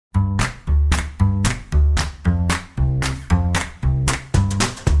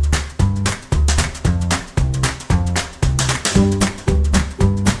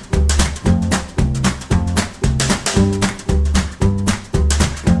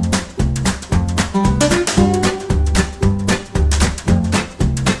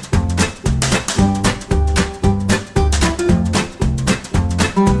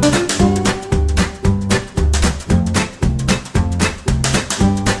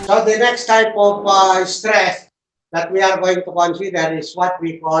So the next type of stress that we are going to consider is what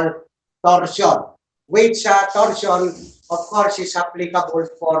we call torsion, which torsion, of course, is applicable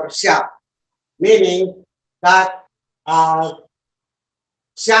for shaft, meaning that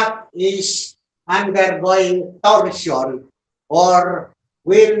shaft is undergoing torsion or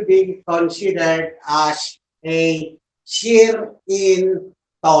will be considered as a shear in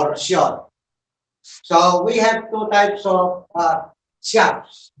torsion. So we have two types of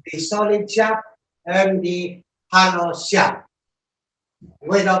shafts, the solid shaft and the hollow shaft,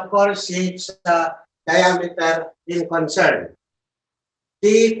 with of course its diameter in concern.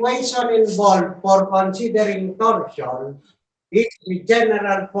 The equation involved for considering torsion is the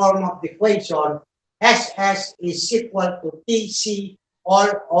general form of the equation SS is equal to TC all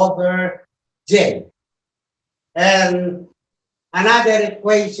over J. And another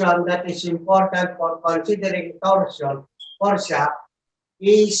equation that is important for considering torsion for shaft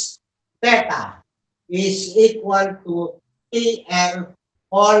is theta is equal to TL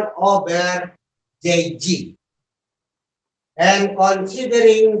all over JG. And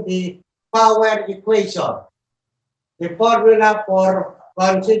considering the power equation, the formula for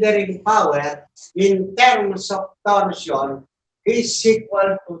considering power in terms of torsion is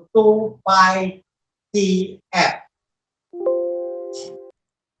equal to 2 pi TF.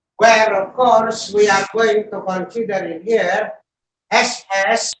 Where, of course, we are going to consider in here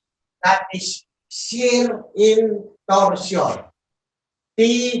SS, that is shear in torsion.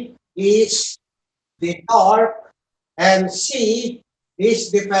 T is the torque, and C is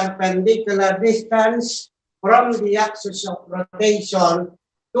the perpendicular distance from the axis of rotation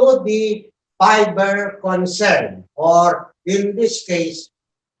to the fiber concerned, or in this case,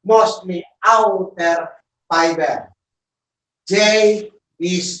 mostly outer fiber. J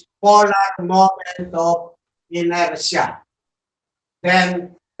is polar moment of inertia.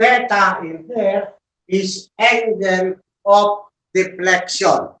 Then theta in there is angle of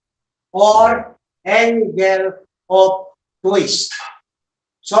deflection or angle of twist.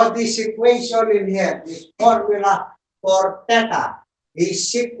 So this equation in here, this formula for theta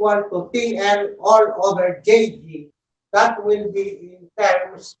is equal to TL all over JG. That will be in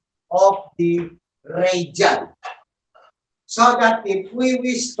terms of the radian. So that if we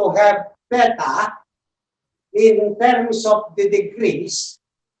wish to have theta in terms of the degrees,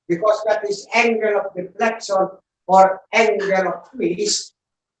 because that is angle of deflection or angle of twist,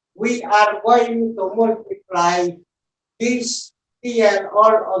 we are going to multiply this TL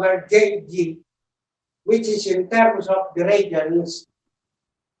all over JG, which is in terms of the radians,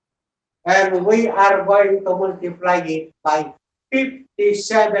 and we are going to multiply it by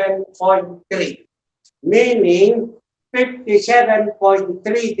 57.3, meaning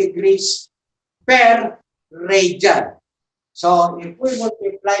 57.3 degrees per radian. So if we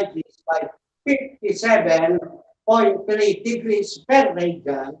multiply this by 57.3 degrees per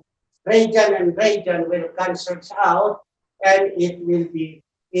radian, radian and radian will cancel out, and it will be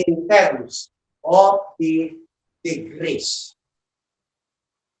in terms of the degrees.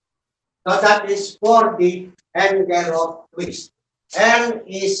 So that is for the angle of twist. L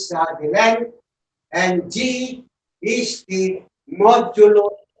is the length, and G is the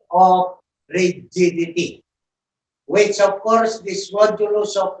modulus of rigidity, which of course this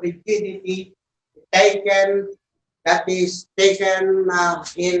modulus of rigidity taken, that is taken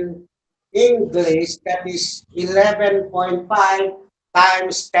in English, that is 11.5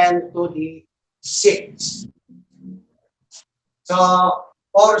 times 10 to the 6. So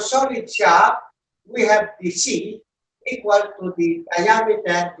for solid shaft, we have the C equal to the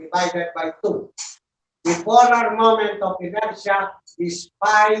diameter divided by 2. The polar moment of inertia is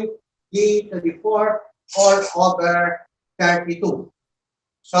pi d to the 4 all over 32.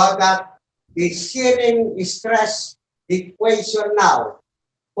 So that the shearing stress equation now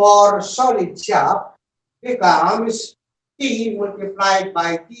for solid shaft becomes T multiplied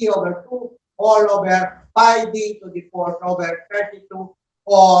by T over 2 all over pi d to the 4 over 32,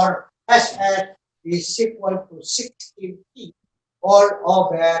 or SS is equal to 16T all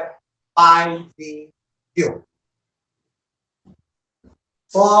over pi d cube.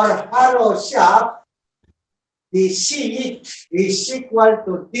 For hollow shaft, the C is equal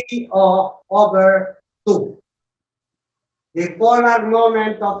to dO over 2. The polar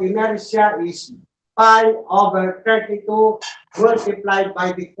moment of inertia is pi over 32 multiplied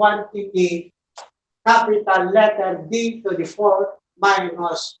by the quantity capital letter D to the 4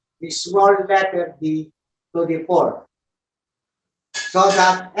 minus the small letter d to the 4. So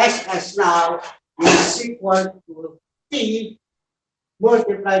that SS now is equal to T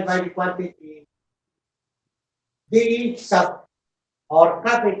multiplied by the quantity D sub or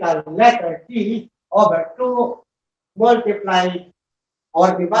capital letter T over 2 multiplied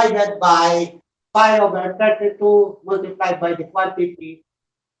or divided by pi over 32 multiplied by the quantity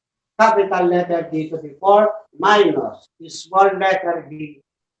capital letter D to the fourth minus the small letter d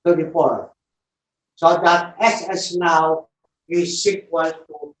to the fourth. So that SS now is equal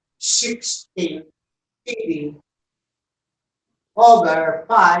to 16 TD over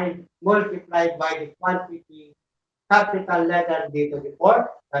 5 multiplied by the quantity capital letter D to the fourth,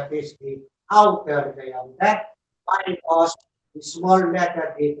 that is the outer diameter, minus the small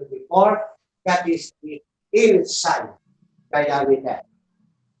letter D to the fourth, that is the inside diameter.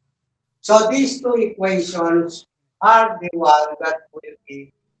 So these two equations are the one that will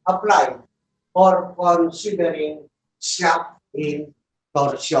be applied for considering shock in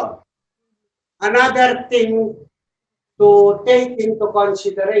torsion. Another thing to take into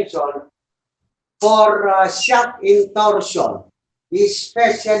consideration for shock in torsion,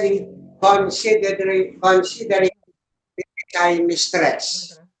 especially considering the time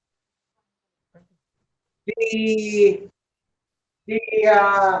stress. The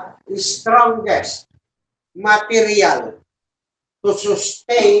strongest material to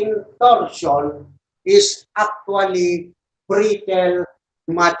sustain torsion is actually brittle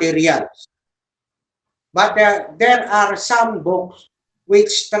materials. But there are some books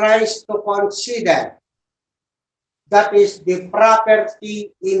which tries to consider that is the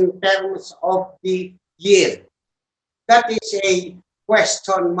property in terms of the yield. That is a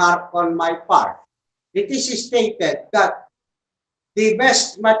question mark on my part. It is stated that the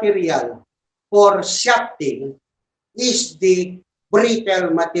best material for shafting is the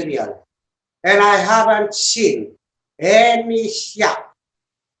brittle material. And I haven't seen any shaft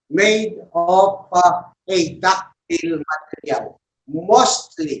made of a ductile material.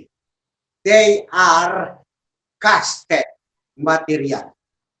 Mostly, they are casted material.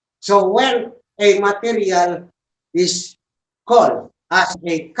 So when a material is called as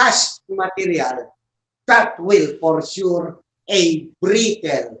a cast material, that will for sure a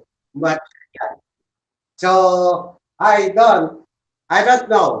brittle material. So I don't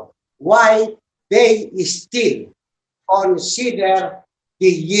know why they still consider the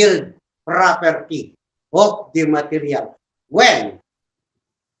yield property of the material when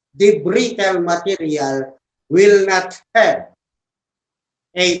the brittle material will not have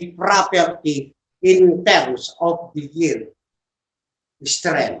a property in terms of the yield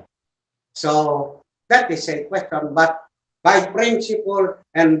strength. So that is a question, but by principle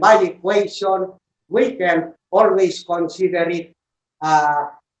and by equation, we can always consider it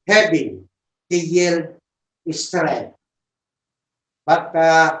having the yield strength. But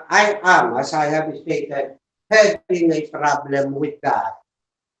I am, as I have stated, having a problem with that.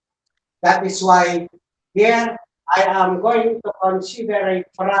 That is why here I am going to consider a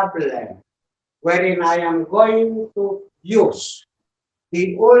problem wherein I am going to use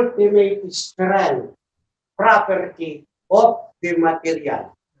the ultimate strength property of the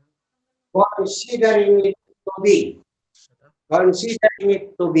material, considering it to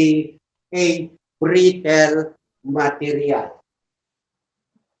be a brittle material.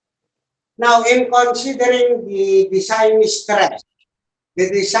 Now, in considering the design stress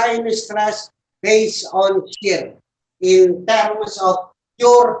based on shear in terms of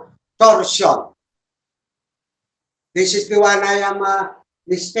pure torsion. This is the one I am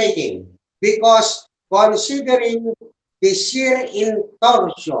mistaking, because considering the shear in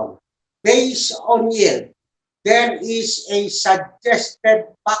torsion based on yield, there is a suggested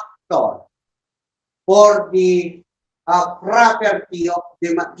factor for the property of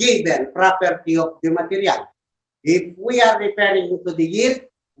the given property of the material. If we are referring to the yield,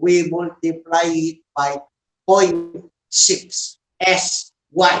 we multiply it by 0.6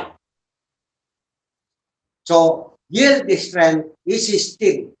 SY. So yield strength is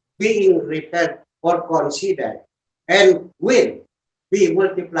still being referred or considered and will be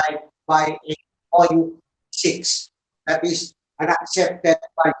multiplied by a 0.6. That is an accepted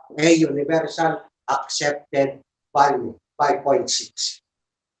by a universal accepted value by 0.6.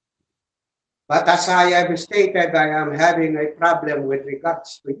 But as I have stated, I am having a problem with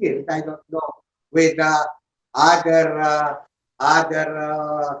regards to yield. I don't know with other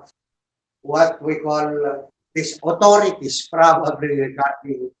what we call these authorities probably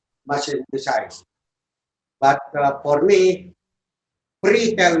regarding machine design. But for me,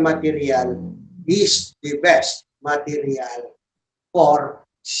 brittle material is the best material for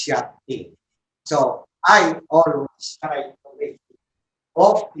shafting. So I always try to make it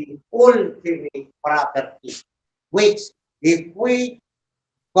of the ultimate property, which if we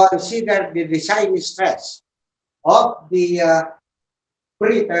consider the design stress of the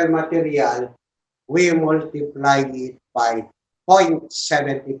brittle material, we multiply it by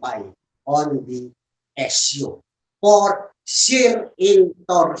 0.75 on the SU for shear in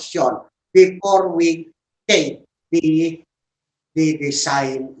torsion before we take the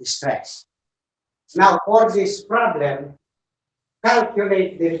design stress. Now, for this problem,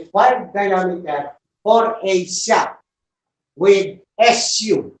 calculate the required diameter for a shaft with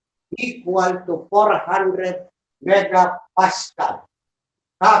SU equal to 400 megapascal,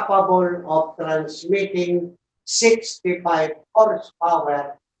 capable of transmitting 65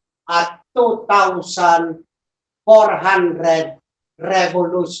 horsepower at 2,400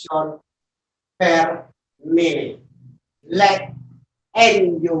 revolution per minute. Let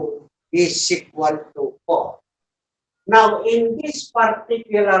NU is equal to 4. Now, in this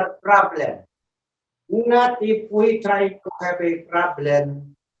particular problem, not if we try to have a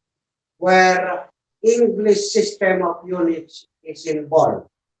problem where English system of units is involved,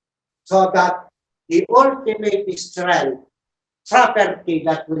 so that the ultimate strength property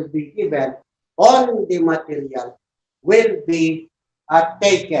that will be given on the material will be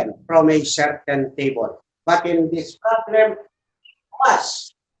taken from a certain table. But in this problem,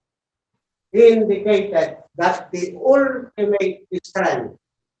 was indicated that the ultimate strength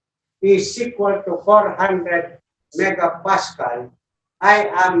is equal to 400 megapascal. I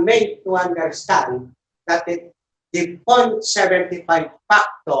am made to understand that the 0.75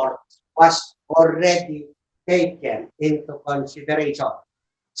 factor was already taken into consideration.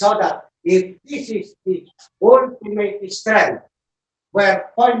 So that if this is the ultimate strength,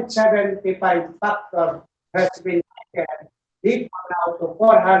 where 0.75 factor has been taken equal now to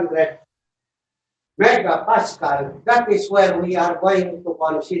 400 megapascal, that is where we are going to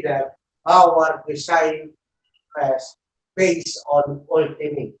consider our design stress based on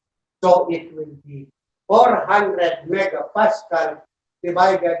ultimate. So it will be 400 megapascal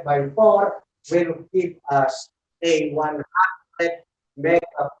divided by 4 will give us a 100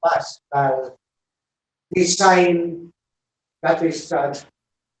 megapascal design, that is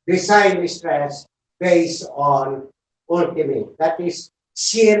design stress based on ultimate. That is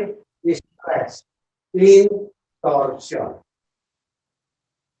shear stress in torsion.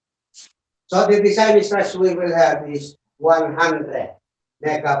 So the design stress we will have is 100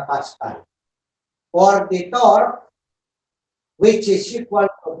 megapascal. For the torque, which is equal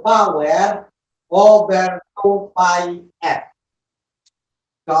to power over 2 pi F.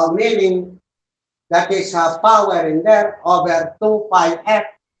 So meaning that is power in there over 2 pi F.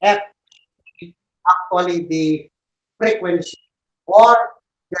 F is actually the frequency or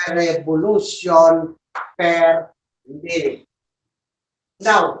the revolution per minute.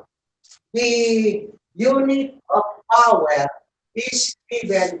 Now, the unit of power is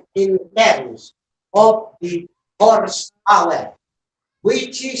given in terms of the horsepower,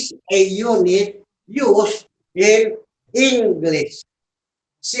 which is a unit used in English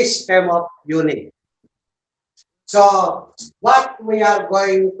system of unit. So what we are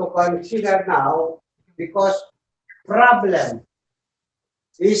going to consider now, because problem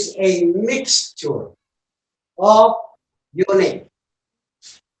is a mixture of unit.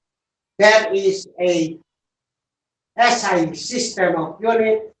 There is a SI system of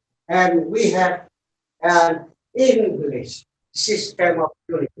unit, and we have an English system of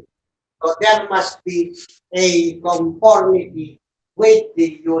unit. So there must be a conformity with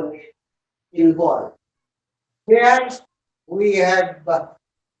the unit involved. Here we have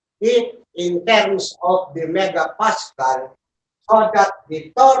it in terms of the megapascal, so that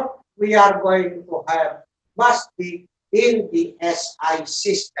the torque we are going to have must be in the SI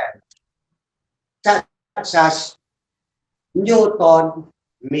system, such as Newton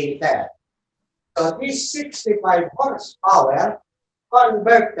meter. So this 65 horsepower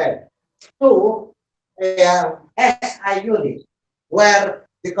converted to a SI unit, where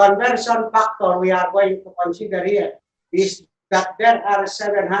the conversion factor we are going to consider here is that there are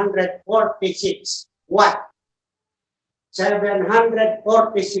 746 watts.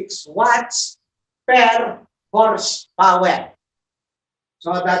 746 watts per horsepower.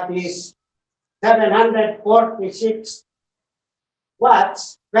 So that is 746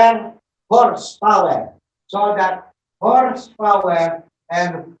 watts per horsepower. So that horsepower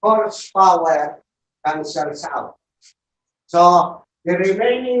and horsepower cancels out. So the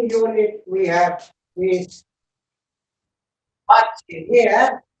remaining unit we have is watts in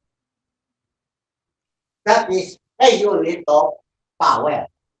here. That is a unit of power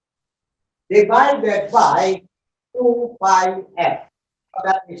divided by 2 pi F. So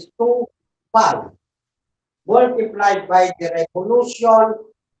that is 2 pi multiplied by the revolution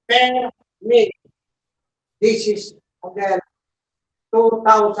per minute. This is again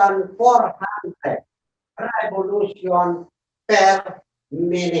 2,400 revolution per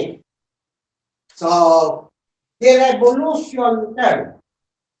minute. So, the revolution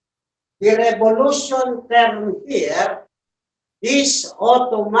term here is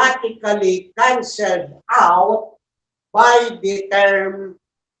automatically cancelled out by the term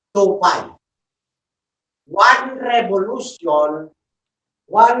 2 pi. One revolution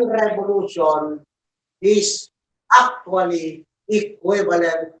is actually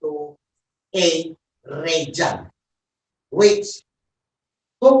equivalent to a radian, which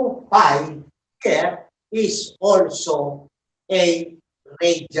 2 pi here is also a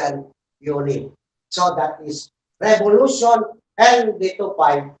radian unit. So that is revolution, and the 2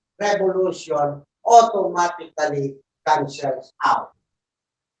 pi revolution automatically cancels out.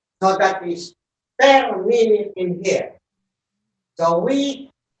 So that is per minute in here. So we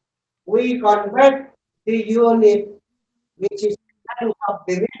convert the unit, which is terms of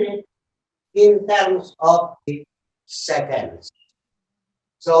the minute, in terms of the seconds.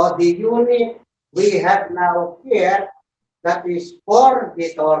 So the unit we have now here, that is for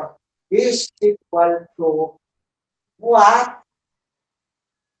the torque, is equal to watt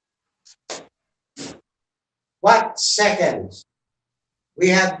seconds. We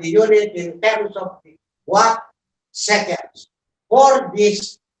have the unit in terms of the watt seconds for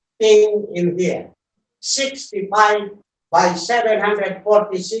this thing in here. 65 by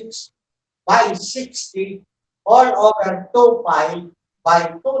 746 by 60 all over 2 pi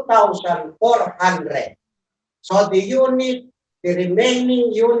by 2,400. So the unit, the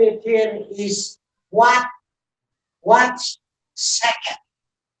remaining unit here is watts second.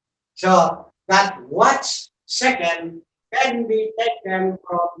 So that watts second can be taken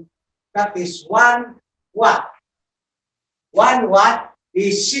from, that is 1 watt. 1 watt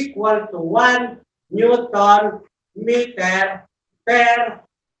is equal to 1 Newton meter per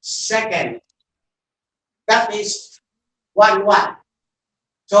second. That is 1 watt.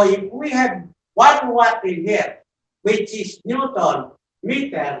 So if we have 1 watt in here, which is Newton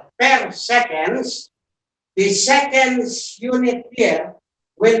meter per seconds, the seconds unit here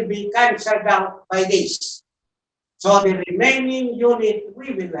will be cancelled out by this. So the remaining unit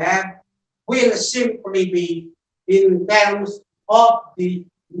we will have will simply be in terms of the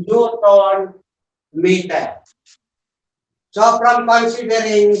Newton meter. So from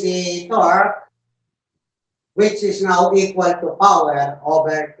considering the torque, which is now equal to power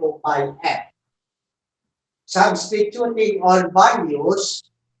over 2 pi f, substituting all values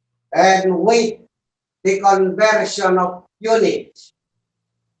and with the conversion of units,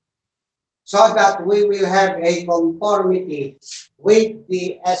 so that we will have a conformity with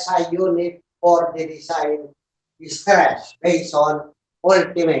the SI unit for the design stress based on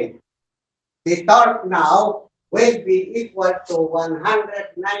ultimate. The torque now will be equal to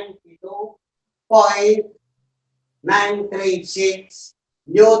 192.936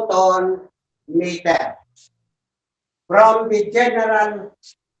 Newton meter. From the general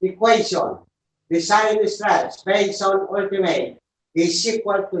equation, design stress based on ultimate is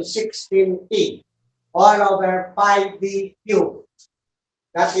equal to 16T all over 5D cubed.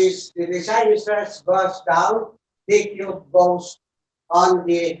 That is, the design stress goes down, D cube goes on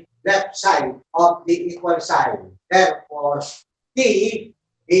the left side of the equal sign. Therefore, T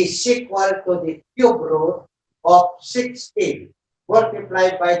is equal to the cube root of 16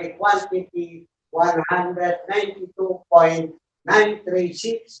 multiplied by the quantity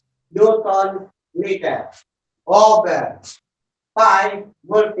 192.936 Newton meter over 5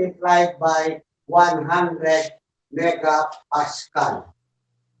 multiplied by 100 megapascal.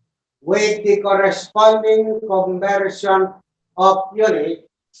 With the corresponding conversion of unit,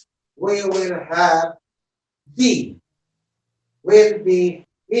 we will have D will be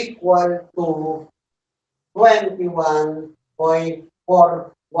equal to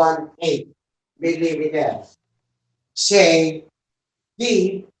 21.418 millimeters. Say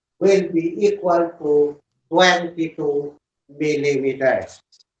D will be equal to 22 millimeters.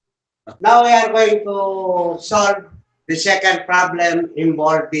 Now we are going to solve the second problem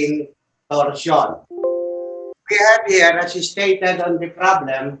involving torsion. We have here, as stated on the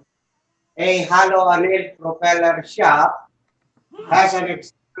problem, a hollow annealed propeller shaft has an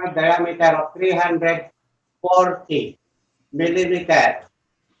external diameter of 340 millimeters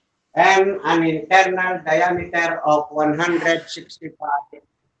and an internal diameter of 165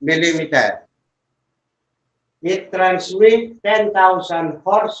 millimeters. It transmits 10,000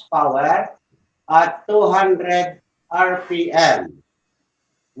 horsepower at 200 RPM.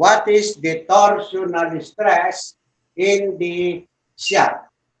 What is the torsional stress in the shaft?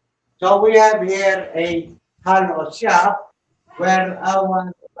 So we have here a hollow shaft where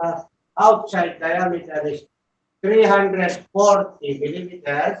our outside diameter is 340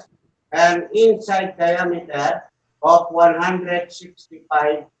 millimeters and inside diameter of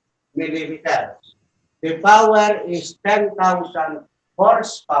 165 millimeters. The power is 10,000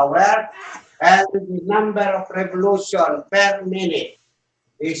 horsepower and the number of revolution per minute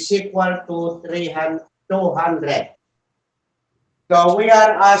is equal to 200. So we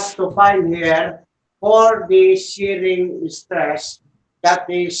are asked to find here for the shearing stress that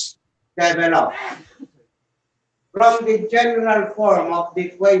is developed. From the general form of the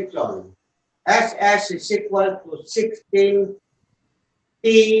equation, SS is equal to 16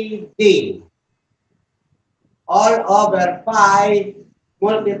 TD all over pi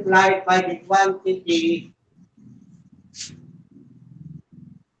multiplied by the quantity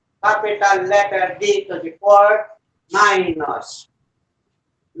capital letter D to the fourth minus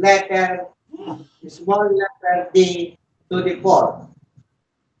letter small letter d to the fourth.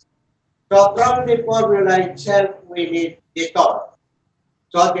 So from the formula itself, we need the torque.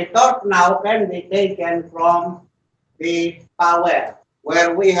 So the torque now can be taken from the power,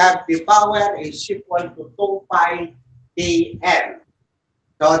 where we have the power is equal to 2 pi Tm.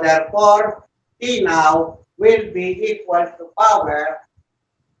 So therefore, T now will be equal to power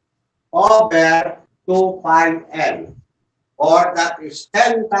over 2 pi M, or that is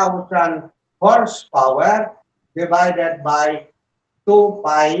 10,000 horsepower divided by 2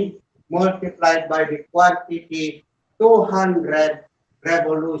 pi multiplied by the quantity 200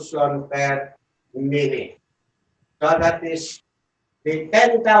 revolution per minute. So that is the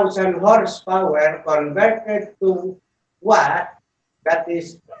 10,000 horsepower converted to watt. That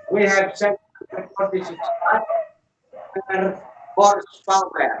is, we have 746 watt per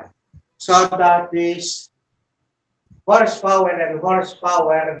horsepower. So that is horsepower and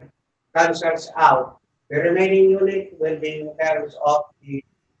horsepower cancels out. The remaining unit will be in terms of the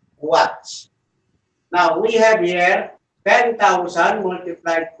watts. Now we have here 10,000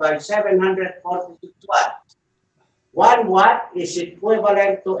 multiplied by 746 watts. 1 watt is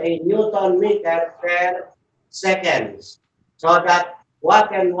equivalent to a Newton meter per seconds. So that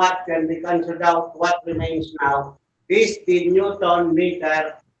watt and watt can be cancelled out. What remains now is the Newton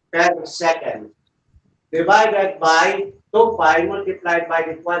meter per second divided by 2 pi multiplied by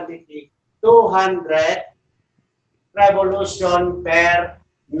the quantity 200 revolution per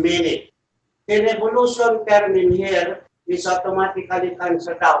minute. The revolution term in here is automatically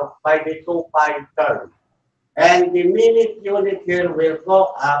cancelled out by the 2 pi term. And the minute unit here will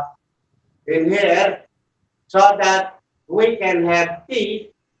go up in here so that we can have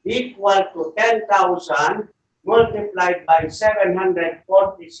T equal to 10,000 multiplied by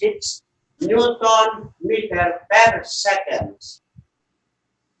 746 Newton meter per seconds.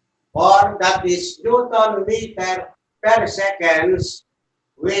 Or that is Newton meter per seconds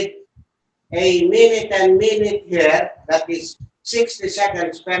with a minute and minute here, that is 60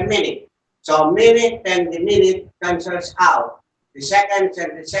 seconds per minute. So minute and the minute cancels out. The seconds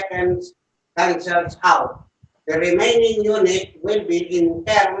and the seconds cancels out. The remaining unit will be in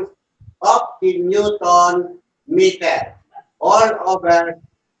terms of the Newton meter, all over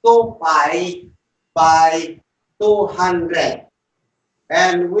 2 pi by 200.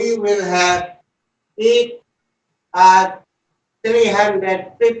 And we will have it at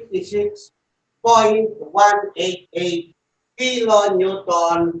 356.188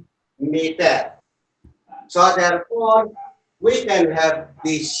 kilonewton meter. So therefore, we can have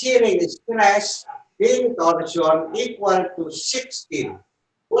the shearing stress in torsion equal to 16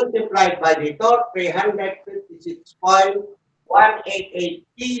 multiplied by the torque 356.188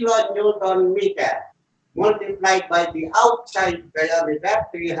 kilonewton meter multiplied by the outside diameter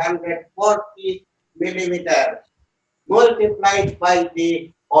 340 millimeters multiplied by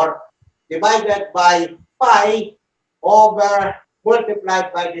the or divided by pi over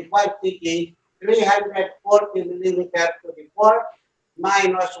multiplied by the quantity 340 millimeter to the fourth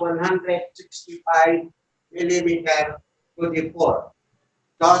minus 165 millimeter to the fourth.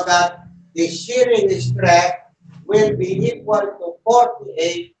 So that the shearing stress will be equal to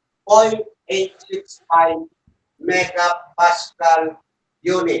 48.865 megapascal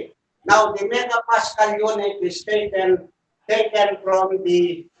unit. Now, the megapascal unit is taken from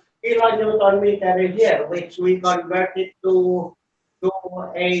the kilonewton meter here, which we converted to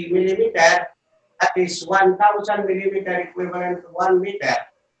a millimeter. That is 1,000 millimeter equivalent to 1 meter.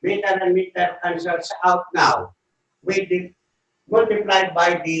 Meter and meter cancels out now. With the multiplied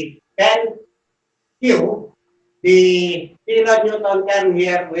by the 10 cube, the kilonewton term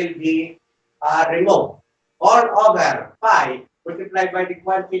here will be removed. All over pi multiplied by the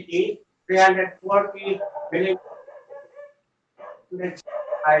quantity 340 millimeters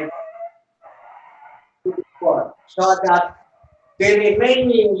multiplied to the fourth, so that the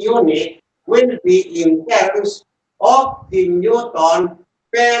remaining unit will be in terms of the Newton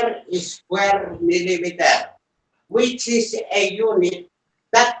per square millimeter, which is a unit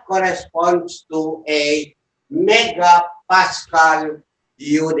that corresponds to a megapascal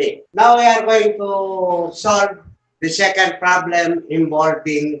unit. Now we are going to solve the second problem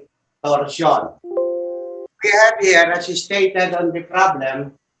involving torsion. We have here, as stated on the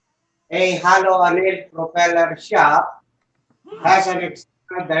problem, a hollow annealed propeller shaft has an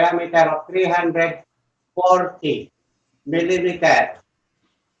external diameter of 340 millimeter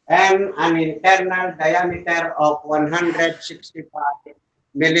and an internal diameter of 165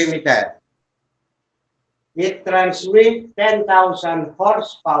 millimeter. It transmits 10,000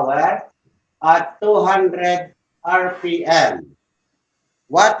 horsepower at 200 RPM.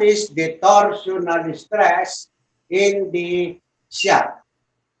 What is the torsional stress in the shaft?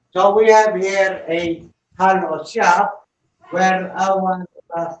 So we have here a hollow shaft where our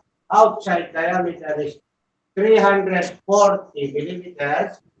outside diameter is 340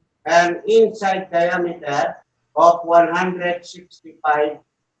 millimeters and inside diameter of 165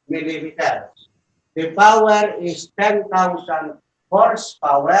 millimeters. The power is 10,000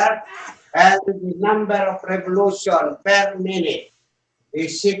 horsepower and the number of revolution per minute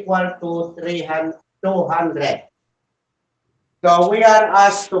is equal to 200. So we are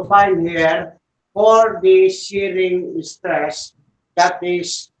asked to find here for the shearing stress that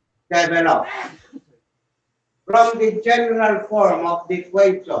is developed. From the general form of the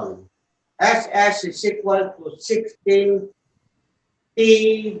equation, SS is equal to 16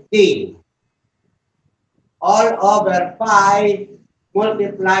 TD all over pi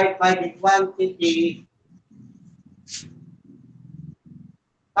multiplied by the quantity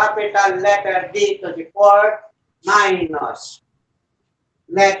capital letter D to the fourth minus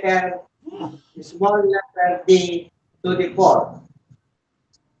small letter d to the fourth.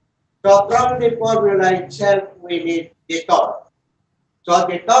 So from the formula itself, we need the torque. So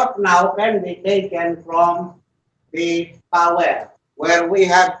the torque now can be taken from the power, where we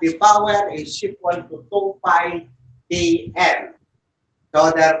have the power is equal to 2 pi Tm.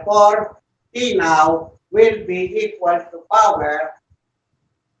 So therefore, T now will be equal to power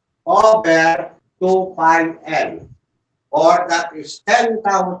over 2 pi M, or that is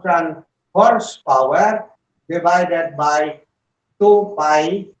 10,000 horsepower divided by 2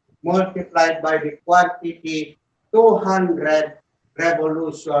 pi multiplied by the quantity 200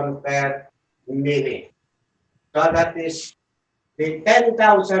 revolution per minute. So that is the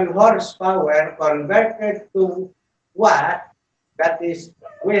 10,000 horsepower converted to watt. That is,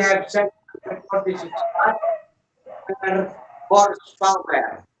 we have 746 watt per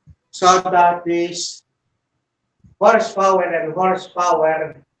horsepower. So that is horsepower and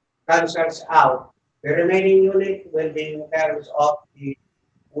horsepower cancels out. The remaining unit will be in terms of the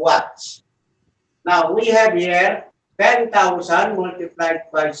watts. Now we have here 10,000 multiplied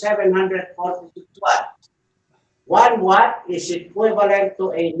by 746 watts. 1 watt is equivalent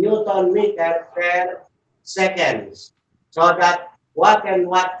to a Newton meter per seconds. So that watt and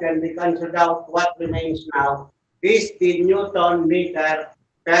watt can be cancelled out. What remains now is the Newton meter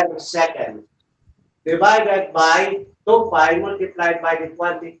per second divided by 2 pi multiplied by the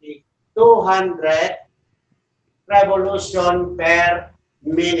quantity 200 revolution per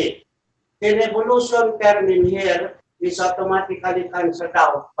minute. The revolution term in here is automatically cancelled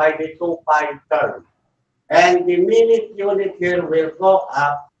out by the 2 pi term. And the minute unit here will go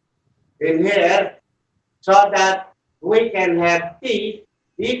up in here so that we can have T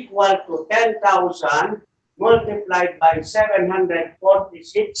equal to 10,000 multiplied by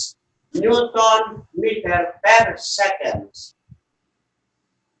 746 Newton meter per seconds.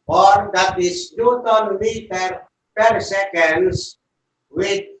 Or that is Newton meter per seconds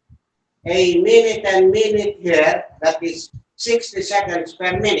with a minute and minute here, that is 60 seconds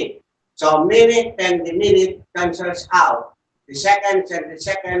per minute. So minute and the minute cancels out. The seconds and the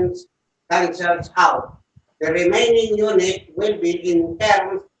seconds cancels out. The remaining unit will be in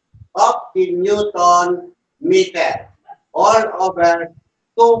terms of the Newton meter, all over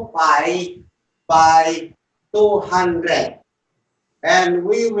 2 pi by 200. And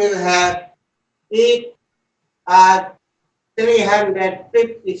we will have it at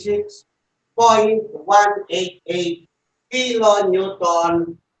 356.188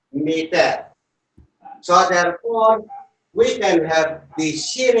 kilonewton meter. So therefore, we can have the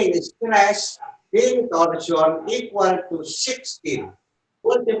shearing stress in torsion equal to 16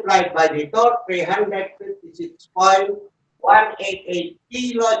 multiplied by the torque 356.188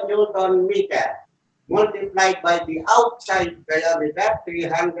 kilonewton meter multiplied by the outside diameter,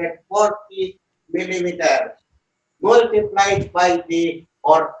 340 millimeters, multiplied by the,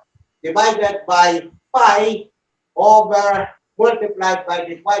 or divided by pi over, multiplied by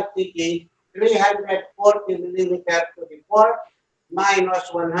the quantity, 340 millimeter to the 4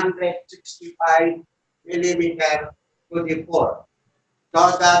 minus 165 millimeter to the 4.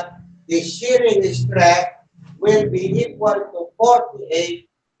 So that the shearing stress will be equal to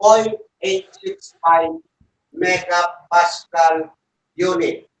 48.865 megapascal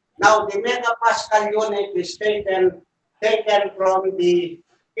unit. Now, the megapascal unit is taken from the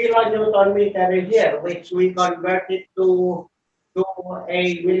kilonewton meter here, which we converted to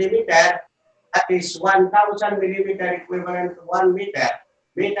a millimeter. That is 1,000 millimeter equivalent to 1 meter.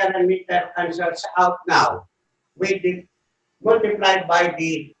 Meter and meter cancels out now. With the multiplied by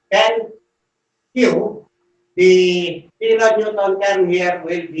the 10 cube, the kilonewton term here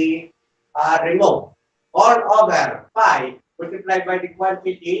will be removed. All over 5 multiplied by the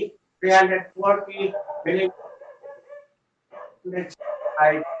quantity, 340 millimeters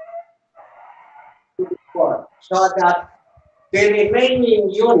by 4. So that the remaining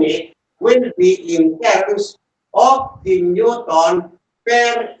unit will be in terms of the Newton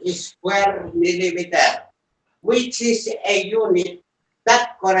per square millimeter, which is a unit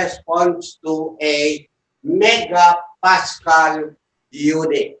that corresponds to a megapascal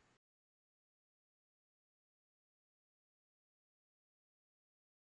unit.